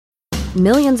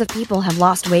Millions of people have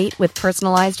lost weight with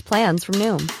personalized plans from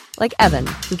Noom. Like Evan,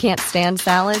 who can't stand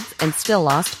salads and still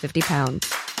lost 50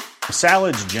 pounds.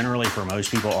 Salads generally for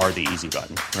most people are the easy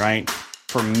button, right?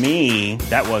 For me,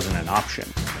 that wasn't an option.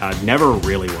 I never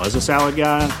really was a salad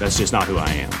guy. That's just not who I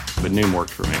am. But Noom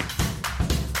worked for me.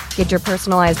 Get your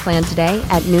personalized plan today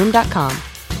at Noom.com.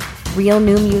 Real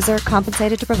Noom user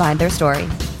compensated to provide their story.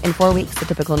 In 4 weeks, the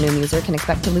typical Noom user can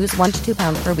expect to lose 1 to 2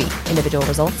 pounds per week. Individual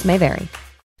results may vary.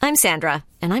 I'm Sandra,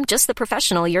 and I'm just the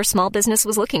professional your small business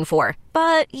was looking for.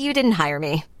 But you didn't hire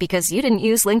me because you didn't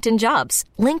use LinkedIn Jobs.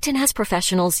 LinkedIn has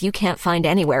professionals you can't find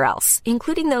anywhere else,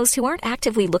 including those who aren't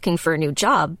actively looking for a new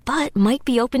job, but might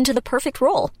be open to the perfect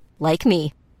role, like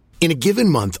me. In a given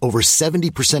month, over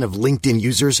 70% of LinkedIn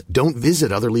users don't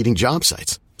visit other leading job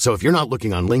sites. So if you're not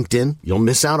looking on LinkedIn, you'll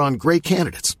miss out on great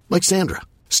candidates like Sandra.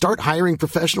 Start hiring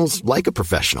professionals like a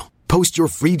professional. Post your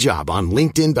free job on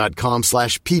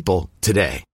linkedin.com/people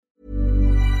today.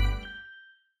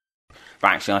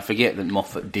 But actually, I forget that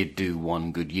Moffat did do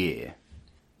one good year.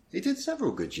 He did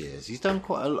several good years. He's done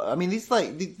quite a lot. I mean, he's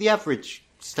like, the average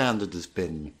standard has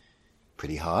been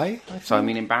pretty high. So, I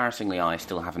mean, embarrassingly, I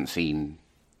still haven't seen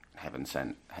Heaven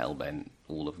Sent, Hellbent,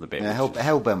 all of the bits. Yeah,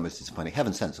 Hellbent was disappointing.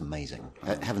 Heaven Sent's amazing.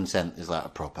 Heaven Sent is like a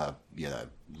proper,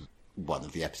 one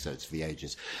of the episodes for the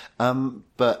ages.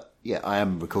 But, yeah, I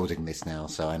am recording this now,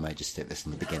 so I may just stick this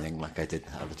in the beginning like I did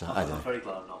at the time. I don't know. I'm very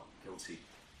glad I'm not guilty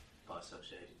by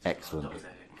association. Excellent.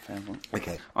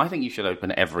 Okay. I think you should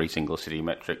open every single City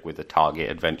Metric with a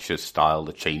Target Adventures style,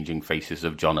 The Changing Faces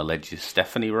of John Allege's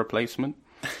Stephanie replacement.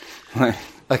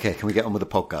 Okay, can we get on with the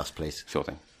podcast, please? Sure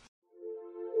thing.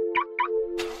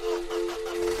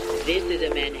 This is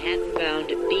a Manhattan-bound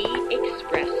B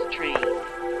Express train.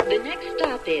 The next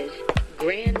stop is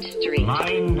Grand Street.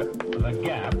 Mind the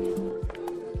gap.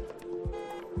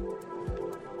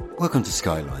 Welcome to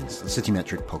Skylines, the City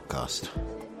Metric podcast.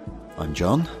 I'm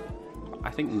John. I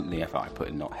think the effort I put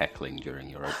in not heckling during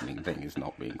your opening thing is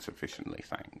not being sufficiently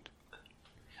thanked.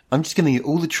 I'm just going to,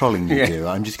 all the trolling you do,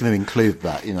 I'm just going to include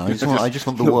that, I just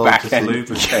want the world back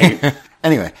to see.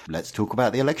 Anyway, let's talk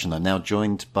about the election. I'm now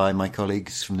joined by my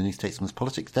colleagues from the New Statesman's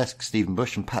Politics Desk, Stephen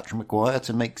Bush and Patrick McGuire,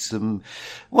 to make some,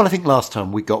 well, I think last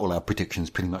time we got all our predictions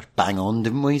pretty much bang on,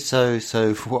 didn't we? So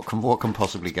what can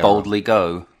possibly go Boldly wrong?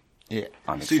 Go. Yeah.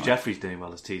 Sue Jeffrey's doing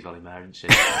well as Tees Valley Mayor, isn't she?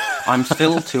 I'm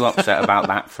still too upset about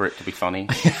that for it to be funny.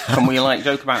 Can we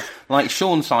joke about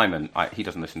Sean Simon? He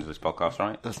doesn't listen to this podcast,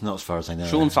 right? That's not as far as I know.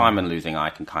 Sean Simon losing, I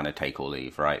can kind of take or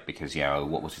leave, right? Because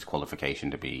what was his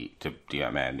qualification to be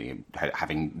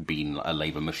having been a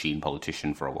Labour machine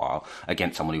politician for a while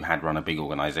against someone who had run a big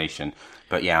organisation?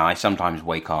 But I sometimes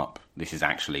wake up. This is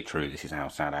actually true. This is how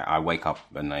sad I wake up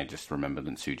and I just remember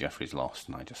that Sue Jeffrey's lost,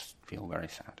 and I just feel very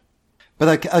sad.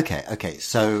 But okay.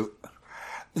 So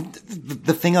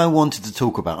the thing I wanted to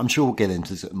talk about, I'm sure we'll get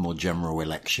into sort of more general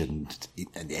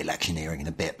electioneering in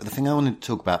a bit, but the thing I wanted to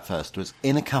talk about first was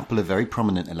in a couple of very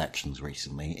prominent elections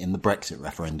recently, in the Brexit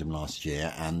referendum last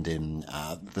year and in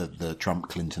the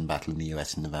Trump-Clinton battle in the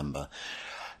US in November,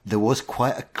 there was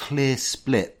quite a clear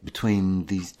split between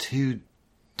these two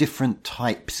different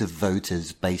types of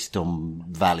voters based on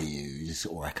values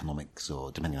or economics,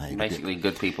 or depending on how you basically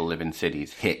good people live in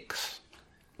cities. Hicks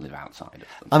live outside of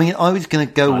them. I mean, I was going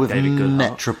to go with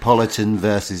metropolitan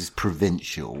versus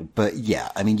provincial, but you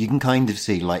can kind of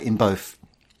see, in both,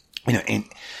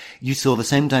 you saw the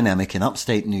same dynamic in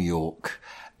upstate New York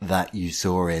that you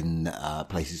saw in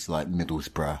places like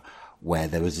Middlesbrough, where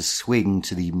there was a swing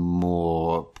to the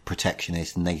more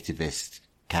protectionist, nativist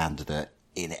candidate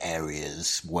in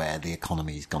areas where the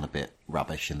economy's gone a bit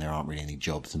rubbish and there aren't really any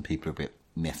jobs and people are a bit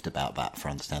miffed about that for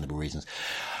understandable reasons.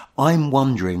 I'm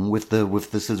wondering with the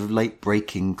sort of late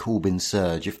breaking Corbyn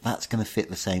surge, if that's going to fit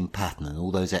the same pattern and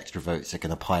all those extra votes are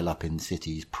going to pile up in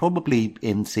cities, probably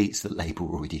in seats that Labour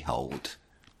already hold.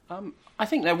 I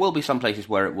think there will be some places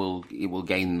where it will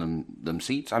gain them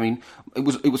seats. I mean, it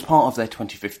was part of their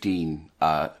 2015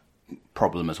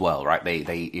 problem as well, right?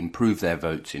 They improved their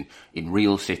votes in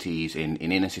real cities, in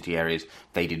inner city areas.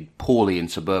 They did poorly in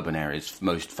suburban areas,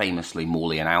 most famously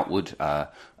Morley and Outwood,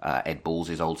 Ed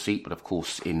Balls' old seat. But of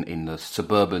course, in the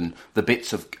suburban, the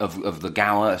bits of the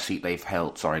Gower, a seat they've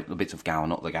held, the bits of Gower,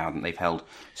 not the Gowden, they've held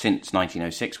since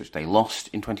 1906, which they lost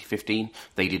in 2015.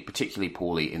 They did particularly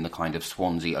poorly in the kind of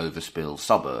Swansea overspill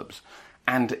suburbs.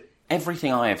 And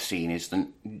everything I have seen is that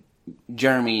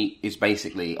Jeremy is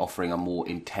basically offering a more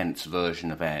intense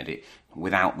version of Ed,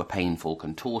 without the painful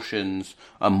contortions,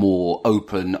 a more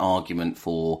open argument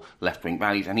for left-wing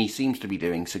values, and he seems to be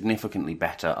doing significantly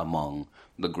better among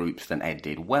the groups than Ed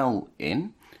did well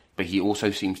in, but he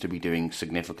also seems to be doing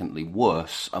significantly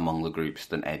worse among the groups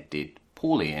than Ed did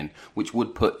poorly in, which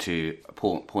would point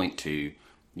to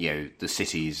the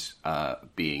cities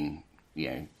being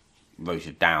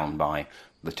voted down by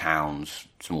the towns,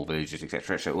 small villages,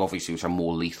 etc. So obviously, which are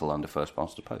more lethal under first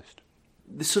past the post.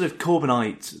 The sort of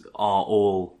Corbynites are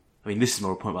all. I mean, this is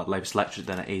more a point about the Labour electorate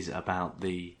than it is about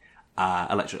the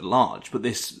electorate at large. But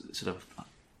this sort of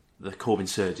the Corbyn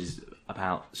surge is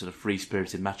about sort of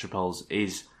free-spirited metropoles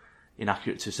is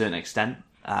inaccurate to a certain extent.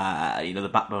 The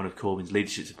backbone of Corbyn's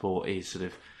leadership support is sort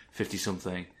of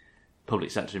 50-something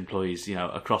public sector employees,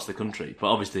 across the country.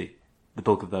 But obviously, the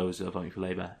bulk of those are voting for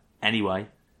Labour anyway.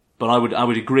 But I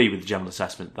would agree with the general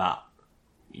assessment that,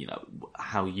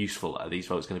 how useful are these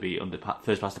votes going to be under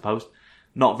first past the post?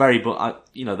 Not very, but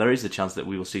there is a chance that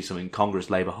we will see something Congress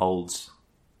Labour holds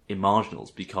in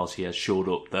marginals because he has shored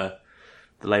up the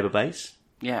Labour base.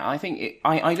 Yeah, I think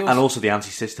I do, and also the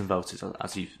anti-system voters,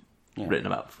 as you've written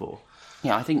about before.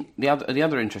 Yeah, I think the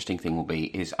other interesting thing will be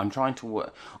is I'm trying to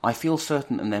work. I feel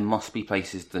certain, and there must be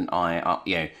places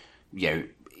that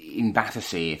in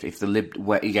Battersea, if the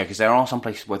because there are some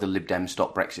places where the Lib Dem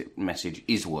Stop Brexit message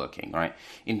is working, right?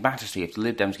 In Battersea, if the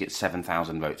Lib Dems get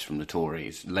 7,000 votes from the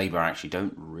Tories, Labour actually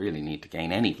don't really need to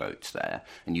gain any votes there,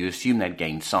 and you assume they'd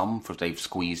gain some because they've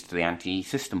squeezed the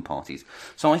anti-system parties.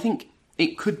 So I think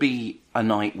it could be a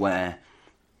night where,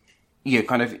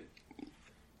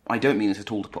 I don't mean this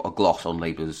at all to put a gloss on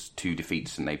Labour's 2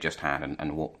 defeats and they've just had,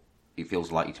 and what it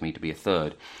feels likely to me to be a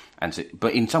third,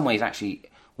 but in some ways, actually,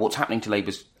 what's happening to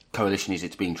Labour's coalition is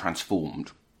it's being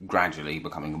transformed, gradually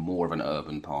becoming more of an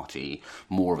urban party,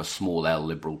 more of a small L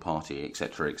liberal party,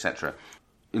 etc., etc.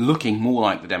 Looking more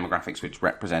like the demographics which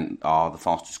represent are the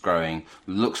fastest growing,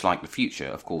 looks like the future.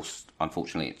 Of course,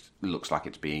 unfortunately, it looks like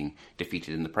it's being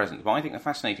defeated in the present. But I think the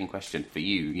fascinating question for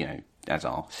you, as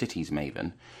our cities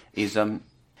maven, is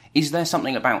there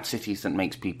something about cities that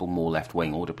makes people more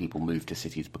left-wing, or do people move to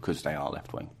cities because they are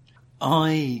left-wing?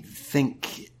 I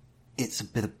think it's a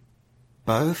bit of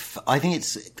both. I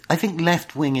think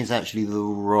left-wing is actually the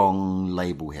wrong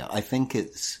label here. I think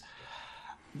it's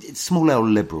small L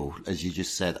liberal, as you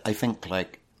just said. I think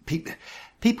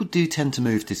people do tend to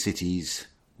move to cities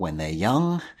when they're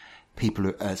young.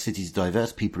 Cities are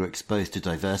diverse. People who are exposed to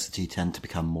diversity tend to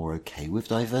become more okay with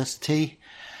diversity.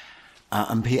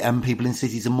 And people in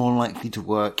cities are more likely to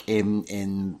work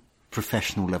in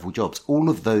professional level jobs.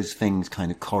 All of those things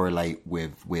kind of correlate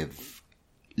with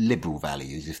liberal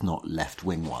values, if not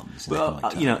left-wing ones. Well,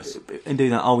 in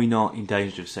doing that, are we not in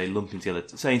danger of, say, lumping together,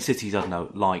 say in cities, I don't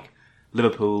know, like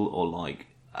Liverpool or like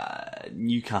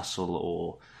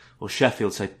Newcastle or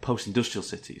Sheffield, say post-industrial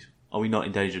cities? Are we not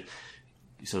in danger of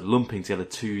sort of lumping together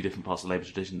 2 different parts of the Labour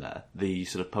tradition there? The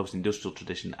sort of post-industrial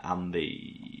tradition and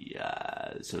the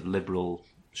sort of liberal,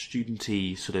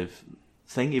 studenty sort of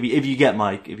thing. If you get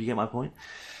my point.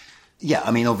 Yeah,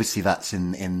 I mean, obviously that's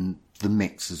in the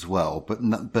mix as well, but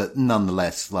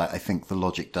nonetheless, I think the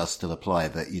logic does still apply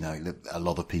that a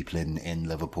lot of people in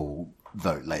Liverpool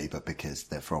vote Labour because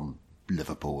they're from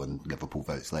Liverpool and Liverpool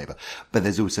votes Labour. But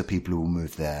there's also people who will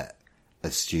move there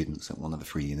as students at one of the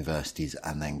 3 universities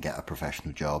and then get a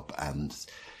professional job and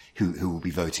who will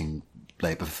be voting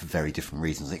Labour for very different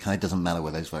reasons. It kind of doesn't matter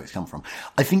where those votes come from.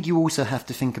 I think you also have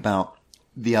to think about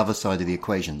the other side of the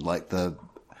equation, like the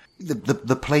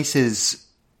places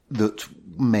that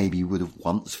maybe would have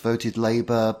once voted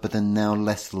Labour, but are now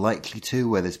less likely to,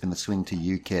 where there's been a swing to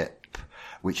UKIP,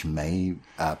 which may,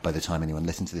 by the time anyone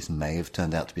listens to this, may have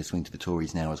turned out to be a swing to the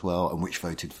Tories now as well, and which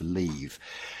voted for Leave.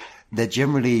 They're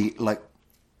generally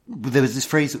there was this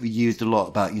phrase that we used a lot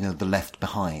about, the left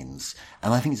behinds,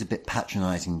 and I think it's a bit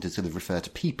patronising to sort of refer to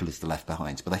people as the left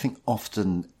behinds, but I think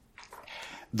often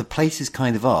the places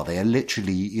kind of are. They are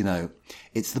literally,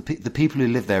 it's the people who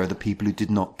live there are the people who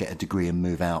did not get a degree and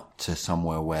move out to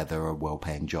somewhere where there are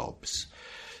well-paying jobs.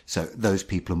 So those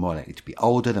people are more likely to be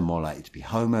older, they're more likely to be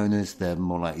homeowners, they're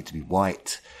more likely to be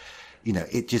white.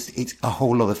 It's a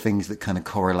whole lot of things that kind of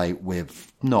correlate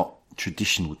with not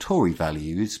traditional Tory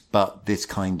values, but this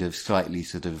kind of slightly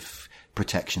sort of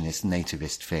protectionist,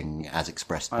 nativist thing as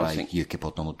expressed by UKIP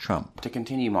or Donald Trump. To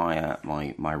continue my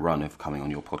run of coming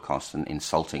on your podcast and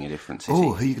insulting a different city.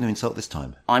 Oh, who are you going to insult this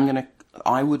time?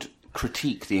 I would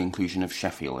critique the inclusion of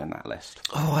Sheffield in that list.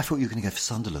 Oh, I thought you were going to go for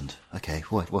Sunderland. Okay,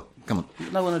 well, come on.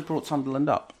 No one had brought Sunderland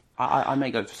up. I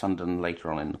may go for Sunderland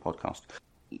later on in the podcast.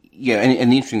 Yeah,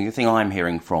 and the interesting thing I'm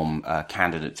hearing from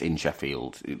candidates in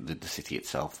Sheffield, the city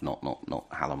itself, not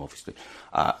Hallam, obviously,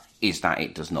 is that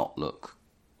it does not look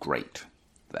great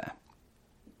there.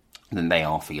 Then they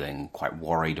are feeling quite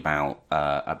worried about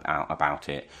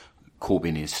it.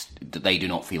 They do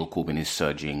not feel Corbyn is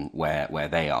surging where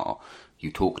they are.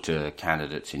 You talk to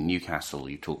candidates in Newcastle,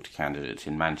 you talk to candidates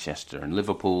in Manchester and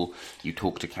Liverpool, you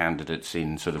talk to candidates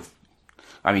in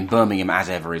Birmingham, as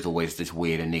ever, is always this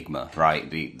weird enigma, right?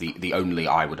 The only,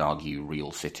 I would argue,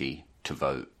 real city to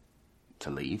vote to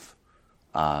leave.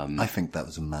 I think that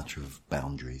was a matter of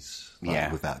boundaries.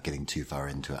 Without getting too far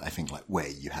into it, I think where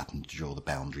you happen to draw the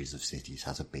boundaries of cities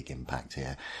has a big impact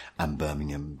here. And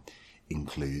Birmingham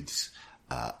includes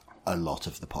a lot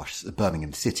of the posh.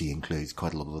 Birmingham City includes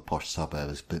quite a lot of the posh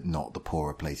suburbs, but not the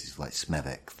poorer places like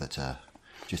Smethwick that are.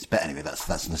 But anyway,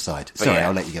 that's an aside. Sorry,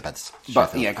 I'll let you get back to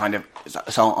Sheffield.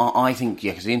 But So I think,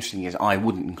 because the interesting thing is I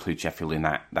wouldn't include Sheffield in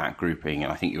that grouping,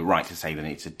 and I think you're right to say that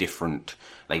it's a different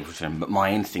Labour return. But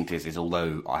my instinct is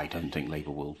although I don't think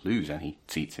Labour will lose any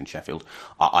seats in Sheffield,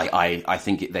 I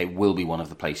think they will be one of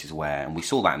the places where, and we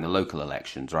saw that in the local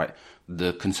elections, right?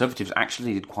 The Conservatives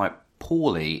actually did quite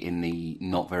poorly in the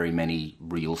not very many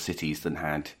real cities that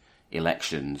had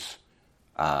elections.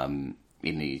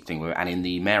 In the thing, and in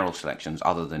the mayoral selections,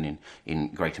 other than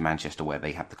in Greater Manchester, where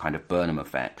they had the kind of Burnham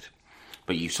effect.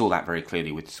 But you saw that very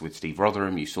clearly with Steve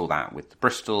Rotherham. You saw that with the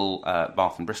Bristol,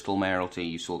 Bath and Bristol mayoralty.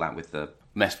 You saw that with the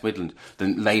West Midland. The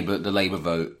Labour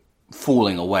vote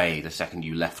falling away the second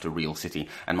you left a real city.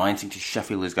 And my instinct is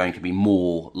Sheffield is going to be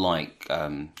more like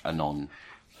a non.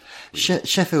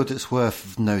 Sheffield, it's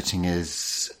worth noting,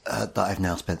 is that I've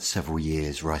now spent several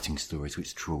years writing stories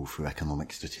which trawl through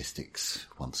economic statistics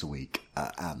once a week,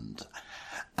 and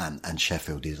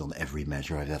Sheffield is on every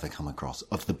measure I've ever come across.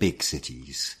 Of the big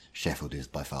cities, Sheffield is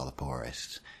by far the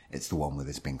poorest. It's the one where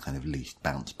there's been kind of least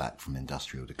bounce back from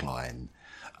industrial decline.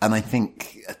 And I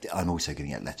think, I'm also going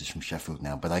to get letters from Sheffield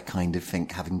now, but I kind of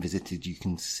think, having visited, you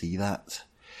can see that.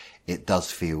 It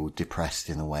does feel depressed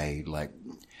in a way, like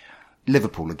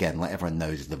Liverpool, again, everyone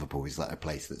knows Liverpool is a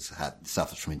place that's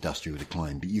suffers from industrial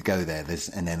decline, but you go there, there's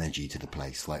an energy to the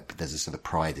place, there's a sort of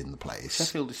pride in the place.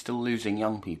 Sheffield is still losing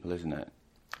young people, isn't it?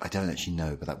 I don't actually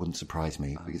know, but that wouldn't surprise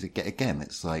me, because again,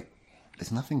 it's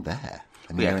there's nothing there.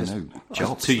 I mean, there are no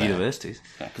jobs. Two universities.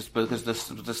 Yeah, because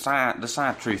the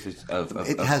sad truth is it's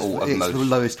the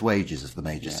lowest wages of the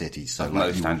major cities. So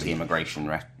most anti-immigration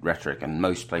rhetoric, and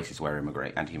most places where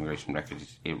anti-immigration rhetoric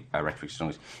is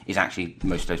strongest, is actually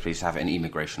most of those places have an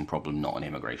immigration problem, not an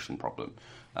immigration problem.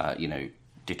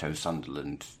 Ditto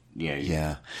Sunderland.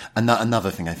 Yeah, and another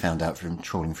thing I found out from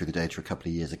trawling through the data a couple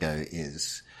of years ago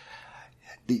is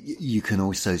you can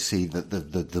also see that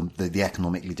the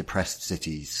economically depressed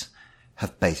cities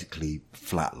have basically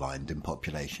flatlined in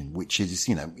population, which is,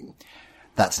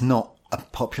 that's not a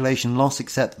population loss,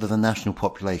 except that the national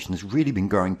population has really been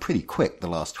growing pretty quick the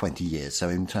last 20 years. So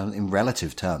in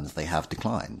relative terms, they have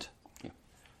declined. Yeah.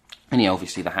 And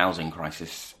obviously the housing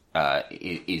crisis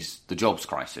is the jobs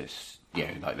crisis.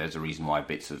 There's a reason why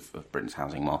bits of Britain's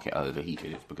housing market are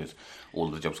overheated. It's because all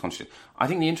of the jobs concentrate. I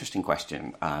think the interesting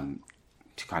question,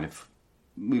 to kind of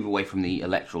move away from the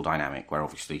electoral dynamic, where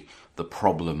obviously the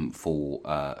problem for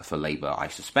Labour, I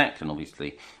suspect, and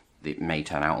obviously it may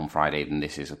turn out on Friday, and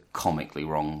this is a comically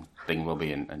wrong thing, will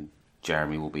be, and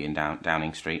Jeremy will be in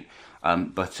Downing Street.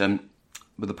 But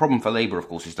the problem for Labour, of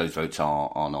course, is those votes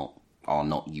are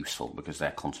not useful because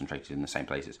they're concentrated in the same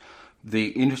places. The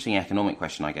interesting economic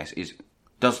question, I guess, is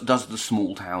does the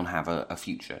small town have a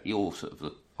future? You're sort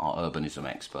of our urbanism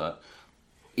expert.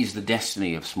 Is the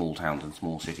destiny of small towns and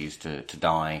small cities to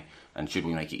die, and should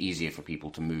we make it easier for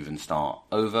people to move and start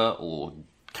over, or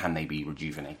can they be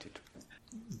rejuvenated?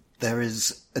 There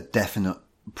is a definite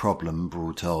problem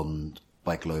brought on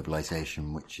by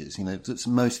globalization, which is, that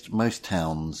most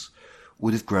towns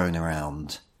would have grown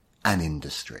around an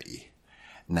industry.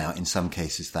 Now, in some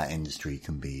cases, that industry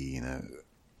can be,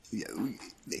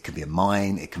 it could be a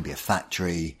mine, it can be a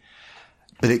factory,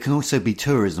 but it can also be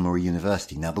tourism or a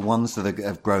university. Now, the ones that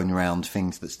have grown around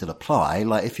things that still apply,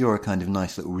 like if you're a kind of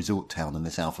nice little resort town in the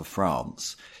south of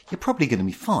France, you're probably going to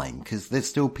be fine because there's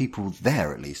still people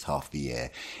there at least half the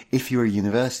year. If you're a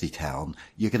university town,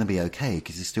 you're going to be okay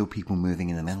because there's still people moving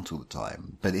in and out all the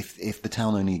time. But if the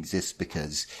town only exists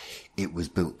because it was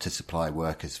built to supply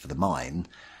workers for the mine,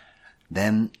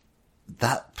 then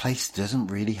that place doesn't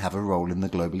really have a role in the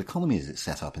global economy as it's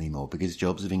set up anymore, because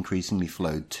jobs have increasingly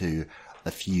flowed to a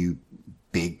few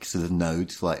big sort of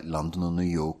nodes like London or New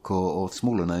York, or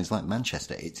smaller nodes like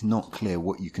Manchester. It's not clear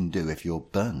what you can do if you're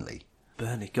Burnley.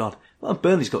 Burnley, God. Well,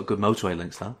 Burnley's got good motorway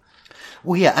links, though.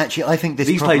 Well, yeah, actually, I think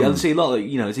these places, see, a lot of,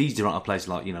 it's easy to run a place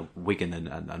like, Wigan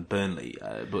and Burnley,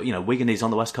 but, Wigan is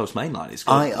on the West Coast main line. It's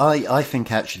good. I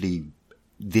think actually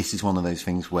this is one of those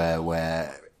things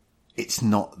where it's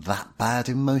not that bad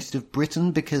in most of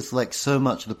Britain, because so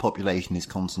much of the population is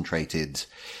concentrated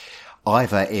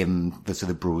either in the sort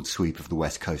of broad sweep of the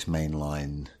West Coast main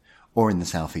line or in the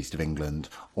southeast of England,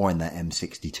 or in that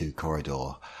M62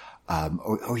 corridor.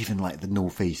 Or even like the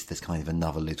northeast, there's kind of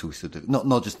another little sort of,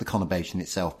 not just the conurbation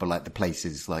itself, but like the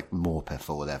places like Morpeth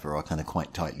or whatever are kind of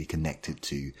quite tightly connected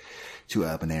to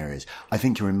urban areas. I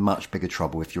think you're in much bigger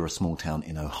trouble if you're a small town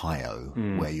in Ohio,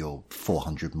 where you're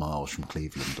 400 miles from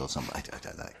Cleveland or something. I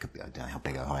don't know. It could be, I don't know how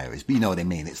big Ohio is, but you know what I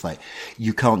mean? It's like,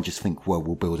 you can't just think, well,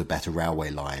 we'll build a better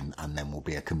railway line and then we'll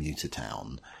be a commuter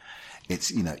town.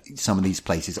 It's, you know, some of these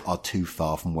places are too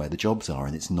far from where the jobs are,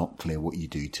 and it's not clear what you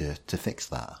do to fix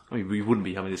that. I mean, we wouldn't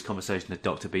be having this conversation if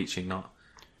Dr. Beeching not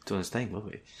doing his thing, would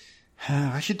we?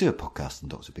 I should do a podcast on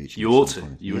Dr. Beeching. You ought to.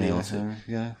 You really ought to.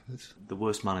 Yeah. The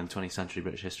worst man in 20th century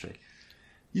British history.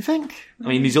 You think? I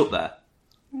mean, he's up there.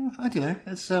 I don't know.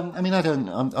 It's, I mean,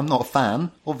 I'm not a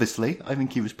fan, obviously. I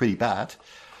think he was pretty bad.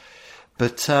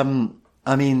 But,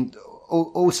 I mean,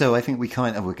 also, I think we're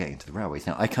getting to the railways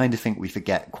now. I kind of think we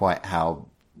forget quite how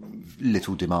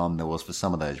little demand there was for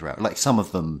some of those railways. Like, some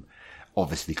of them,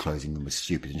 obviously closing them was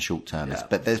stupid and short-termist,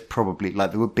 but there's probably,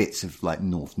 like, there were bits of, like,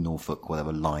 Norfolk,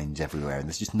 whatever, lines everywhere, and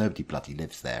there's just nobody bloody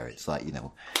lives there. It's like, you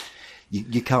know,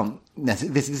 you can't,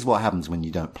 this is what happens when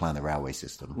you don't plan a railway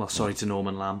system. Well, sorry to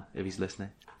Norman Lamb, if he's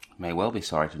listening. May well be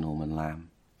sorry to Norman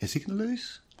Lamb. Is he going to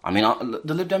lose? I mean,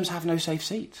 the Lib Dems have no safe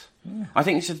seats. Yeah. I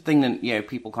think it's a thing that, you know,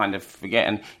 people kind of forget,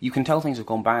 and you can tell things have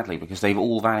gone badly because they've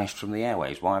all vanished from the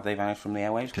airways. Why have they vanished from the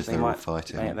airways? Because they're all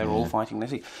fighting. They're all fighting their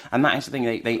seats. And that is the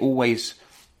thing, they always...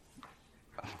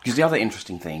 Because the other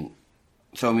interesting thing...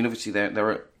 So, I mean, obviously,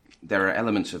 there are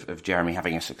elements of Jeremy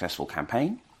having a successful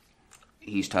campaign.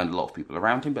 He's turned a lot of people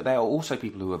around him, but there are also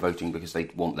people who are voting because they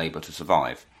want Labour to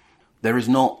survive. There is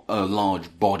not a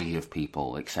large body of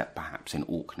people, except perhaps in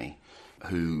Orkney,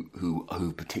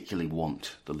 who particularly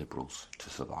want the Liberals to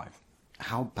survive.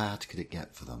 How bad could it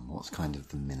get for them? What's kind of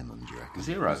the minimum, do you reckon?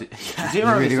 Zero.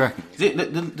 Zero. You really reckon?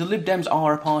 The Lib Dems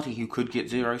are a party who could get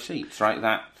 0 seats, right?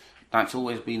 That's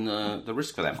always been the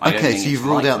risk for them. Okay, so you've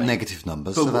ruled out negative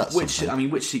numbers, so that's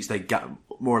which seats they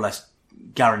more or less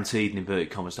guaranteed in inverted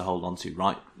commas to hold on to,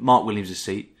 right? Mark Williams'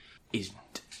 seat is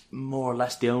more or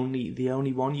less the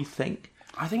only one, you think?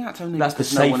 I think that's only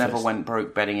because no one ever went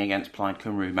broke betting against Plaid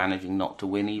Cymru, managing not to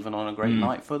win even on a great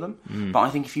night for them. But I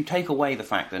think if you take away the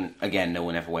fact that, again, no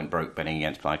one ever went broke betting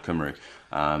against Plaid Cymru,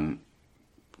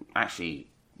 actually,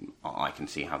 I can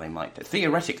see how they might.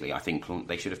 Theoretically, I think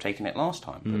they should have taken it last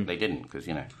time, but they didn't, because,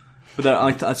 you know. But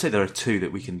I'd say there are two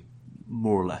that we can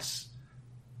more or less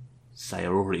say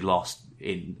are already lost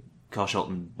in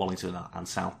Carshalton, Wallington and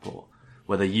Southport,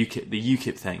 where the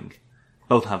UKIP thing...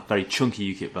 both have very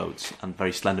chunky UKIP votes and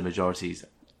very slender majorities,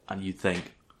 and you'd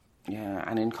think... Yeah,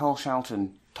 and in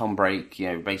Carshalton, Tom Brake, you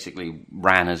know, basically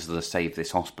ran as the Save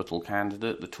This Hospital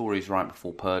candidate. The Tories, right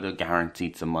before Purdah,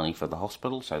 guaranteed some money for the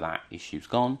hospital, so that issue's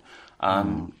gone.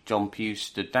 John Pugh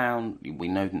stood down. We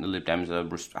know that the Lib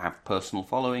Dems have personal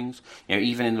followings. You know,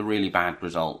 even in the really bad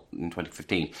result in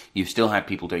 2015, you still had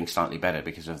people doing slightly better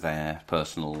because of their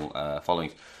personal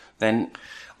followings. Then...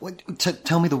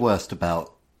 Tell me the worst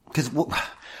about... Because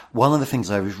one of the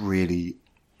things I was really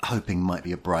hoping might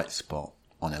be a bright spot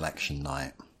on election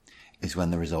night is when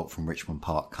the result from Richmond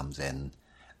Park comes in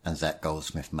and Zach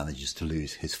Goldsmith manages to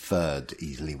lose his third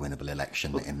easily winnable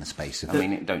election in the space of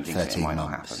 13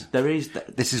 months.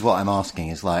 This is what I'm asking,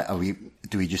 is like,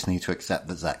 do we just need to accept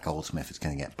that Zach Goldsmith is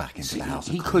going to get back into the House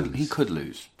of Commons? He could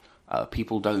lose.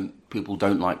 People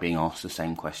don't like being asked the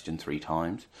same question 3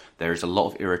 times. There is a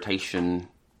lot of irritation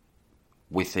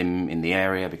with him in the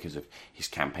area because of his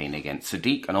campaign against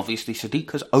Sadiq, and obviously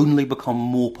Sadiq has only become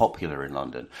more popular in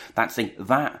London.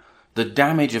 The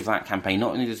damage of that campaign,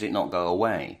 not only does it not go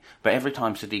away, but every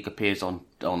time Sadiq appears on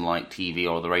like TV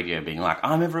or the radio being like,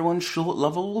 I'm everyone's short,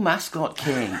 lovable mascot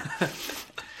king,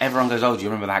 everyone goes, oh, do you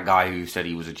remember that guy who said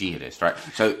he was a jihadist, right?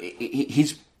 So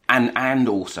And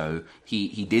also,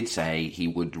 he did say he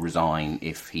would resign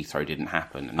if Heathrow didn't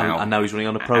happen. And now he's running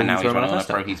on a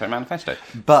pro-Heathrow manifesto.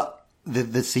 But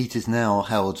the seat is now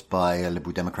held by a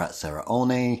Liberal Democrat, Sarah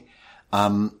Olney.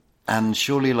 And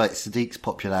surely, like, Sadiq's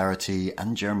popularity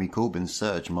and Jeremy Corbyn's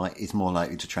surge is more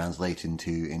likely to translate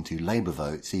into Labour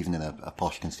votes, even in a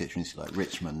posh constituency like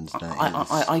Richmond.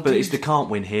 But it's the can't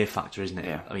win here factor, isn't it?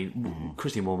 Yeah. I mean,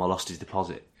 Christian Walmart lost his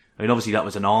deposit. I mean, obviously that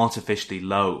was an artificially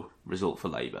low result for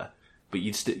Labour, but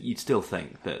you'd still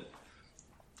think that...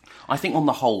 I think on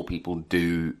the whole, people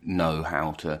do know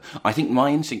how to... I think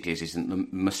my instinct is that the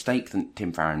mistake that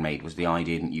Tim Farron made was the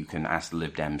idea that you can, as the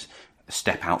Lib Dems,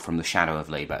 step out from the shadow of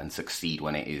Labour and succeed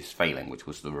when it is failing, which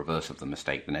was the reverse of the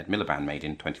mistake that Ed Miliband made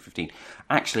in 2015.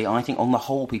 Actually, I think on the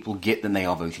whole, people get that they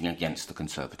are voting against the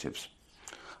Conservatives.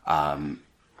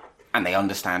 and they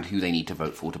understand who they need to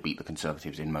vote for to beat the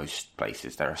Conservatives in most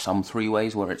places. There are some three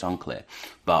ways where it's unclear.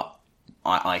 But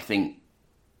I think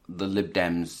the Lib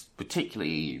Dems,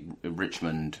 particularly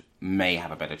Richmond, may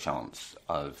have a better chance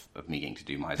of me getting to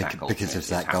do my Zach Goldsmith. Because of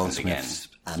Zach Goldsmith's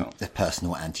the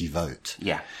personal anti-vote.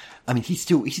 Yeah. I mean, he's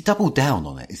doubled down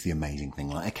on it, is the amazing thing.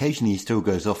 Like, occasionally he still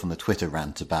goes off on the Twitter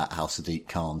rant about how Sadiq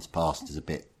Khan's past is a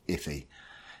bit iffy.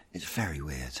 It's very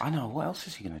weird. I know. What else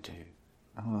is he going to do?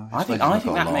 I think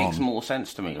that makes more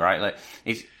sense to me, right? Like,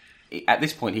 at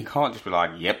this point, he can't just be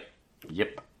like, yep,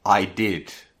 I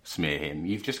did smear him.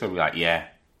 You've just got to be like, yeah.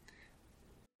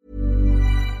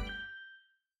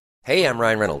 Hey, I'm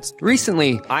Ryan Reynolds.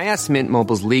 Recently, I asked Mint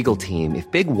Mobile's legal team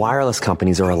if big wireless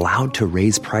companies are allowed to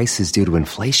raise prices due to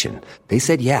inflation. They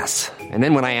said yes. And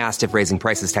then when I asked if raising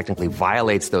prices technically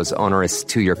violates those onerous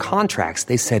 2-year contracts,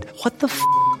 they said, what the f***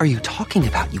 are you talking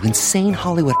about, you insane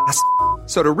Hollywood ass f-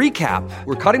 So to recap,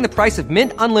 we're cutting the price of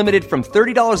Mint Unlimited from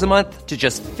 $30 a month to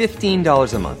just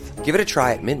 $15 a month. Give it a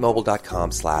try at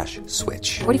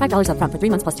mintmobile.com/switch. $45 up front for 3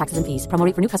 months plus taxes and fees. Promo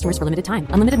rate for new customers for limited time.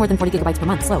 Unlimited more than 40 gigabytes per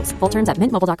month. Slows full terms at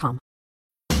mintmobile.com.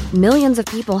 Millions of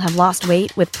people have lost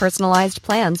weight with personalized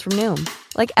plans from Noom.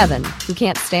 Like Evan, who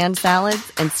can't stand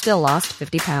salads and still lost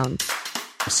 50 pounds.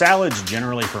 Salads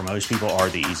generally for most people are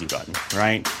the easy button,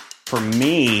 right? For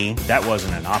me, that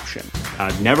wasn't an option.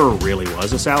 I never really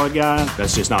was a salad guy.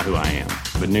 That's just not who I am.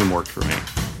 But Noom worked for me.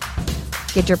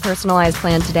 Get your personalized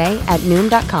plan today at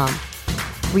Noom.com.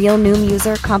 Real Noom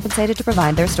user compensated to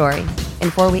provide their story.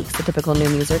 In 4 weeks, the typical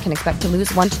Noom user can expect to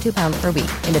lose 1 to 2 pounds per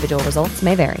week. Individual results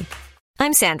may vary.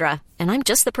 I'm Sandra, and I'm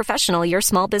just the professional your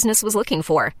small business was looking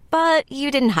for. But you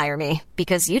didn't hire me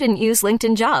because you didn't use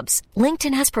LinkedIn Jobs.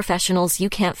 LinkedIn has professionals you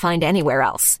can't find anywhere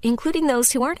else, including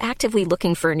those who aren't actively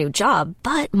looking for a new job,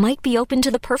 but might be open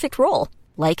to the perfect role,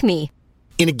 like me.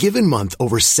 In a given month,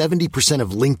 over 70%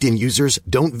 of LinkedIn users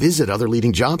don't visit other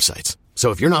leading job sites. So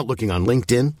if you're not looking on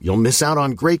LinkedIn, you'll miss out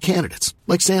on great candidates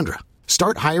like Sandra.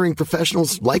 Start hiring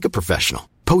professionals like a professional.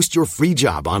 Post your free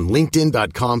job on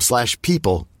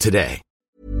linkedin.com/people today.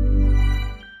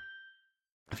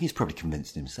 I think he's probably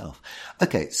convinced himself.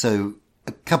 Okay, so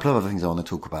a couple of other things I want to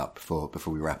talk about before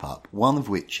we wrap up. One of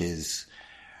which is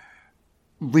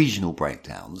regional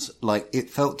breakdowns. Like, it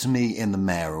felt to me in the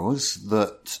mayorals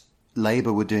that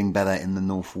Labour were doing better in the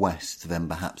northwest than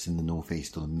perhaps in the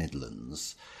northeast or the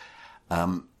Midlands.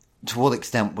 To what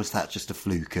extent was that just a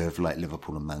fluke of, like,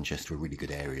 Liverpool and Manchester are really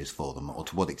good areas for them? Or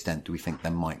to what extent do we think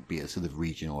there might be a sort of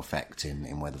regional effect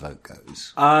in where the vote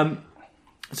goes?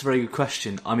 That's a very good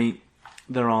question. I mean,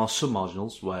 there are some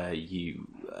marginals where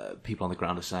people on the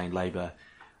ground are saying Labour,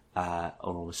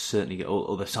 or certainly,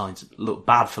 or the signs look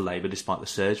bad for Labour despite the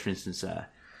surge. For instance, the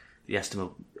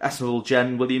estimable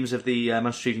Jen Williams of the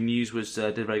Manchester Evening News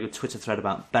did a very good Twitter thread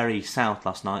about Bury South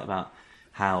last night about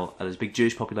how there's a big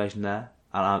Jewish population there,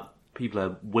 and people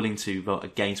are willing to vote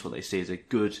against what they see as a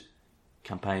good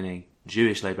campaigning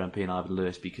Jewish Labour MP in Ivan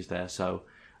Lewis because they're so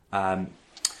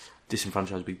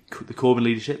disenfranchised with the Corbyn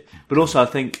leadership. But also, I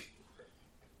think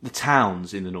the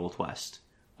towns in the northwest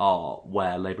are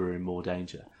where Labour are in more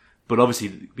danger. But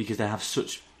obviously, because they have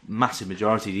such massive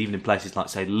majorities, even in places like,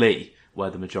 say, Leigh, where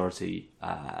the majority,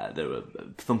 there were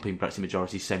thumping Brexit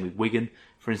majorities, same with Wigan,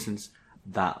 for instance,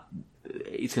 that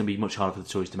it's going to be much harder for the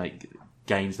Tories to make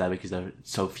gains there because there are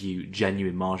so few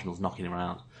genuine marginals knocking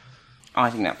around. I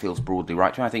think that feels broadly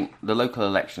right to me. I think the local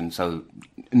election, so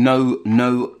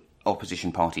no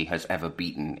opposition party has ever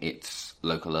beaten its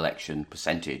local election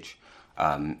percentage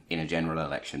in a general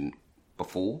election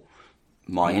before.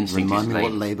 My instinct is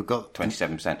what Labour got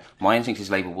 27%. My instinct is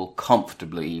Labour will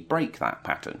comfortably break that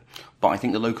pattern, but I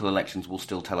think the local elections will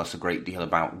still tell us a great deal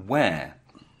about where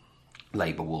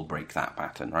Labour will break that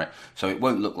pattern, right? So it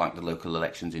won't look like the local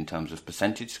elections in terms of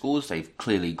percentage scores. They've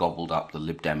clearly gobbled up the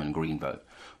Lib Dem and Green vote,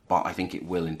 but I think it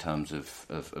will in terms of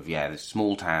there's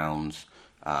small towns.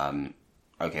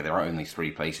 Okay, there are only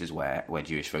 3 places where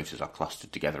Jewish voters are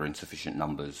clustered together in sufficient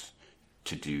numbers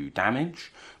to do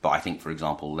damage. But I think, for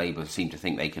example, Labour seem to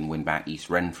think they can win back East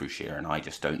Renfrewshire, and I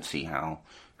just don't see how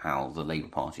the Labour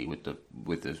Party, with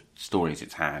the stories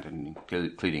it's had, and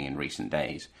including in recent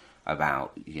days,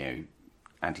 about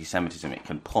anti-Semitism, it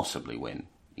can possibly win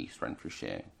East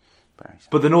Renfrewshire.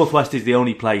 But the northwest is the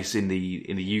only place in the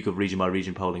YouGov region by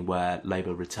region polling where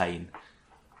Labour retain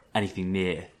anything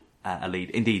near a lead.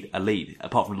 Indeed, a lead,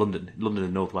 apart from London. London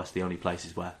and northwest are the only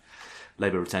places where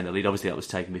Labour retained the lead. Obviously, that was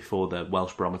taken before the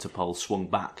Welsh Barometer poll swung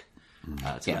back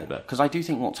to Labour. Because I do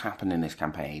think what's happened in this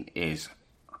campaign is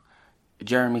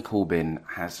Jeremy Corbyn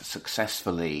has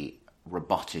successfully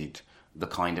rebutted the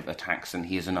kind of attacks, and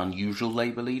he is an unusual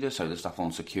Labour leader, so the stuff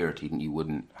on security you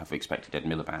wouldn't have expected Ed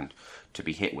Miliband to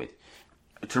be hit with.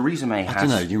 Theresa May has... I don't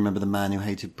know, do you remember the man who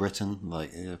hated Britain?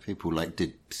 Like, people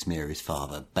did smear his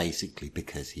father, basically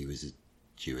because he was a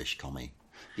Jewish commie.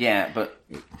 Yeah, but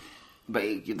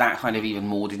that kind of even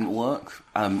more didn't work.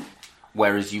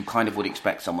 Whereas you kind of would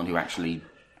expect someone who actually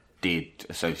did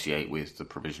associate with the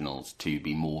provisionals to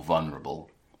be more vulnerable,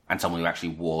 and someone who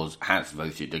actually has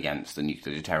voted against the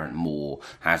nuclear deterrent more,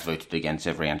 has voted against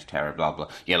every anti-terror, blah blah.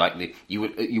 Yeah,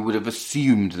 you would have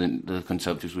assumed that the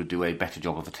Conservatives would do a better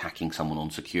job of attacking someone on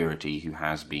security who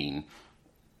has been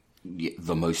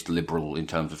the most liberal in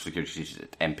terms of security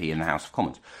MP in the House of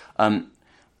Commons.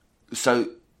 So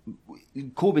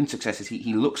Corbyn's success is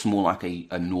he looks more like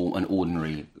an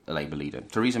ordinary Labour leader.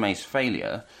 Theresa May's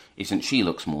failure isn't she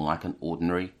looks more like an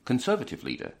ordinary Conservative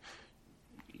leader.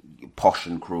 Posh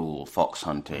and cruel, fox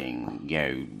hunting,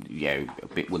 a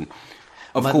bit wooden.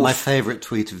 My favourite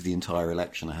tweet of the entire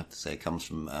election, I have to say, comes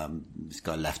from this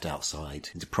guy Left Outside.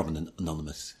 He's a prominent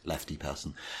anonymous lefty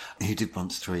person who did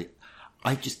once tweet,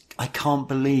 I can't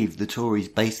believe the Tories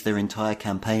based their entire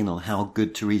campaign on how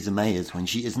good Theresa May is when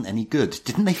she isn't any good.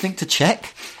 Didn't they think to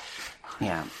check?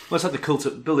 Yeah. Well, it's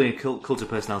like building a cult of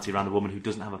personality around a woman who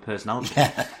doesn't have a personality.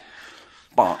 Yeah.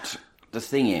 But the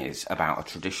thing is about a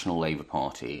traditional Labour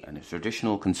Party and a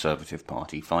traditional Conservative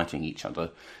Party fighting each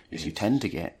other is you tend to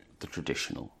get the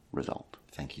traditional result.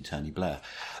 Thank you, Tony Blair.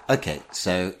 Okay,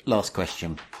 so last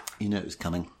question. You know it was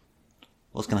coming.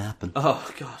 What's going to happen? Oh,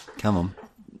 God. Come on.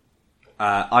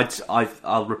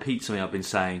 I'll repeat something I've been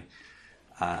saying.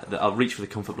 That I'll reach for the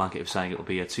comfort blanket of saying it'll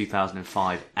be a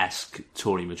 2005-esque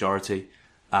Tory majority.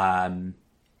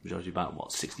 Majority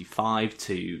about, 65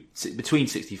 to... between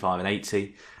 65 and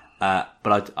 80.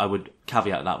 But I would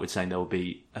caveat that with saying there will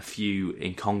be a few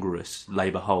incongruous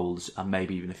Labour holds and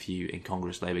maybe even a few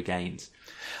incongruous Labour gains.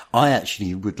 I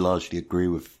actually would largely agree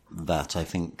with that. I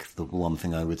think the one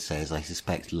thing I would say is I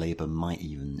suspect Labour might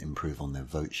even improve on their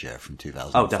vote share from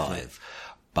 2005. Oh, definitely.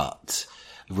 But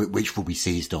which will be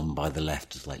seized on by the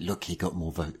left as look, he got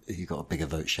a bigger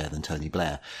vote share than Tony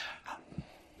Blair.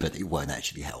 But it won't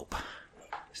actually help.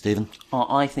 Stephen?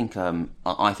 I think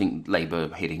Labour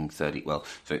hitting 30... Well,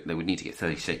 so they would need to get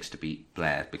 36 to beat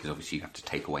Blair, because obviously you have to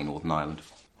take away Northern Ireland.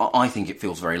 I think it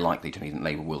feels very likely to me that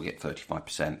Labour will get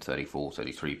 35%, 34,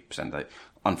 33%.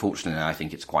 Unfortunately, I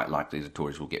think it's quite likely the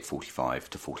Tories will get 45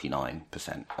 to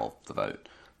 49% of the vote.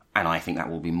 And I think that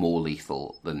will be more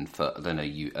lethal than a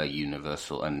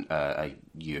universal and a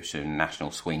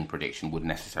national swing prediction would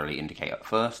necessarily indicate at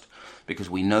first, because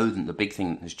we know that the big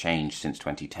thing that has changed since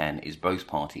 2010 is both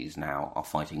parties now are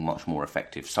fighting much more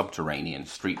effective subterranean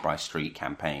street-by-street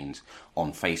campaigns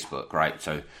on Facebook, right?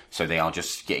 So they are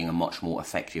just getting a much more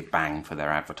effective bang for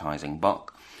their advertising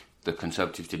buck. The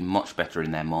Conservatives did much better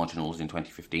in their marginals in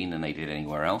 2015 than they did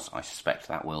anywhere else. I suspect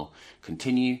that will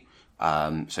continue.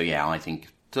 I think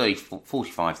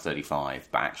 45-35,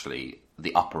 but actually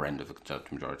the upper end of the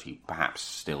Conservative majority, perhaps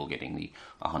still getting the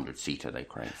 100-seater they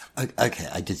crave. Okay,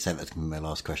 I did say that was going to be my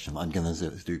last question. I'm going to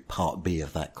do part B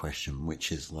of that question,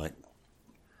 which is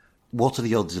what are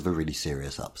the odds of a really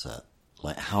serious upset?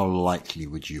 How likely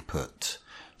would you put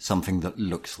something that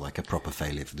looks like a proper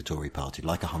failure for the Tory party,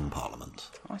 like a hung parliament?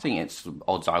 I think it's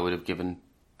odds I would have given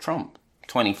Trump,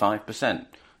 25%.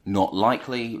 Not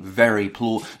likely, very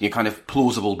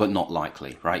plausible, but not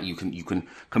likely, right? You can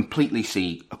completely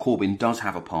see Corbyn does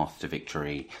have a path to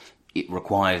victory. It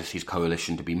requires his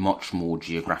coalition to be much more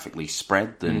geographically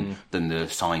spread than the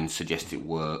signs suggest it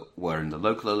were in the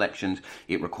local elections.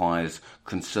 It requires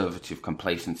Conservative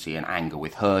complacency and anger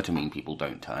with her to mean people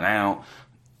don't turn out.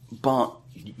 But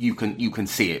you can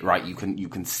see it, right? You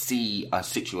can see a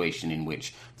situation in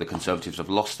which the Conservatives have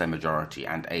lost their majority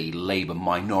and a Labour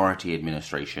minority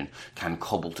administration can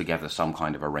cobble together some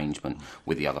kind of arrangement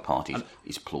with the other parties.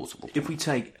 Is plausible. If we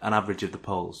take an average of the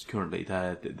polls currently,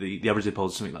 the average of the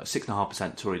polls is something like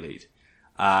 6.5% Tory lead.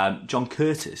 John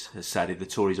Curtis has said if the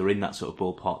Tories are in that sort of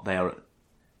ballpark, they are,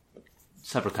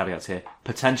 several caveats here,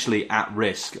 potentially at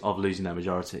risk of losing their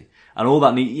majority. And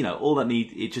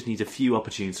it just needs a few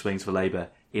opportune swings for Labour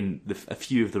in a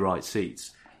few of the right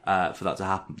seats for that to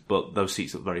happen. But those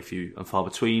seats look very few and far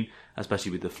between,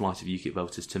 especially with the flight of UKIP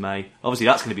voters to May. Obviously,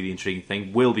 that's going to be the intriguing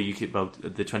thing. Will the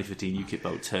 2015 UKIP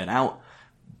vote turn out?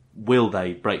 Will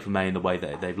they break from May in the way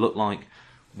that they've looked like?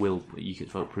 Will UKIP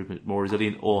vote prove more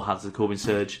resilient? Or has the Corbyn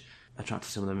surge attracted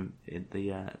some of them in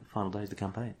the final days of the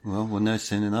campaign? Well, we'll know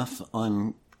soon enough.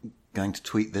 I'm going to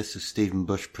tweet this as Stephen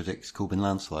Bush predicts Corbyn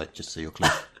landslide, just so you're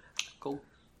clear. Cool.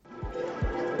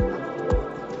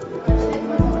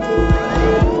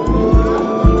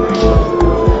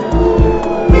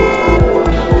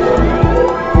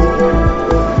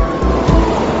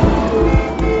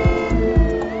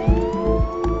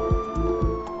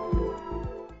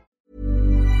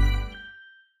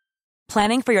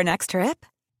 Planning for your next trip?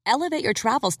 Elevate your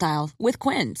travel style with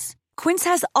Quince. Quince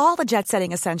has all the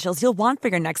jet-setting essentials you'll want for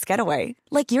your next getaway,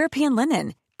 like European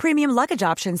linen, premium luggage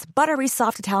options, buttery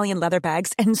soft Italian leather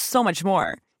bags, and so much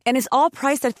more. And is all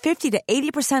priced at 50 to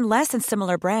 80% less than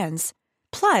similar brands.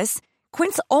 Plus,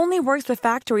 Quince only works with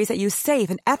factories that use safe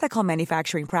and ethical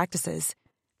manufacturing practices.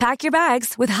 Pack your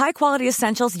bags with high-quality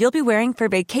essentials you'll be wearing for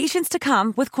vacations to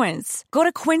come with Quince. Go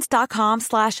to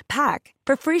quince.com/pack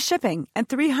for free shipping and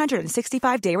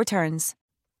 365-day returns.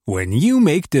 When you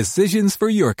make decisions for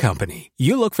your company,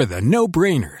 you look for the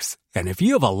no-brainers. And if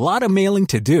you have a lot of mailing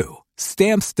to do,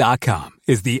 Stamps.com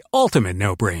is the ultimate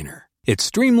no-brainer. It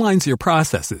streamlines your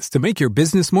processes to make your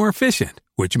business more efficient,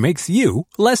 which makes you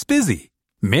less busy.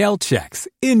 Mail checks,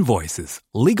 invoices,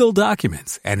 legal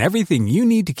documents, and everything you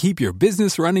need to keep your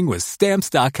business running with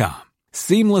Stamps.com.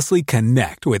 Seamlessly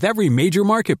connect with every major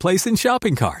marketplace and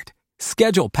shopping cart.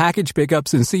 Schedule package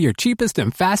pickups and see your cheapest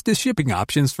and fastest shipping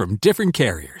options from different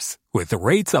carriers, with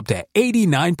rates up to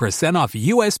 89% off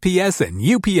USPS and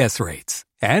UPS rates.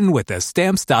 And with the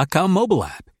Stamps.com mobile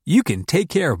app, you can take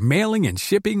care of mailing and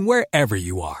shipping wherever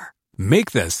you are.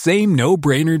 Make the same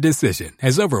no-brainer decision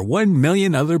as over 1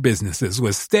 million other businesses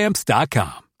with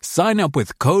Stamps.com. Sign up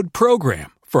with code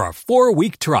PROGRAM for a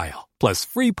 4-week trial, plus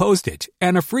free postage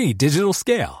and a free digital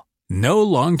scale. No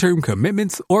long-term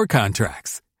commitments or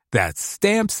contracts. That's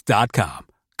Stamps.com.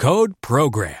 Code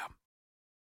PROGRAM.